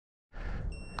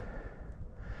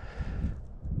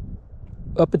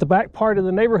Up at the back part of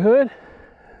the neighborhood,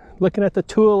 looking at the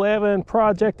 211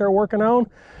 project they're working on.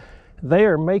 They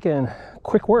are making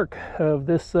quick work of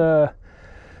this, well,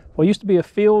 used to be a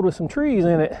field with some trees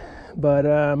in it, but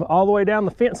all the way down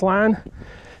the fence line,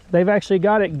 they've actually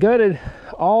got it gutted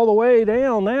all the way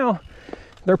down now.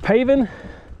 They're paving.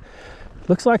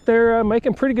 Looks like they're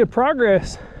making pretty good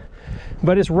progress,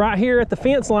 but it's right here at the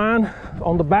fence line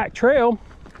on the back trail.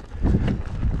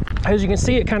 As you can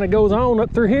see, it kind of goes on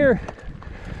up through here,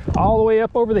 all the way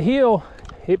up over the hill.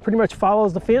 It pretty much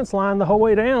follows the fence line the whole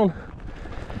way down.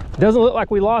 Doesn't look like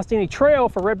we lost any trail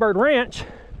for Redbird Ranch,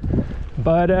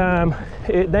 but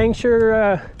it dang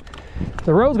sure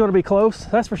the road's going to be close,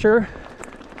 that's for sure.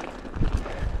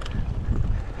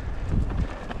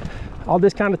 I'll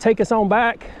just kind of take us on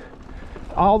back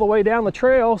all the way down the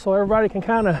trail so everybody can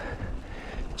kind of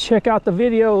check out the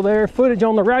video there, footage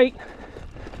on the right.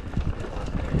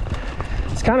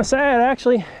 It's kind of sad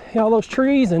actually, all those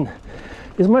trees, and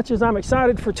as much as I'm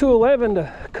excited for 211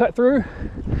 to cut through,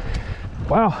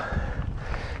 wow,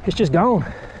 it's just gone.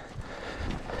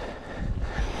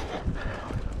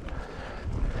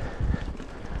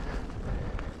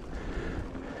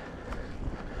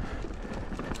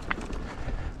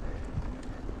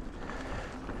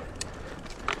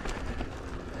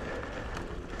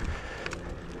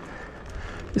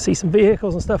 You see some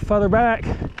vehicles and stuff further back.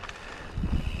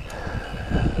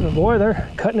 Oh boy,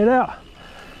 they're cutting it out.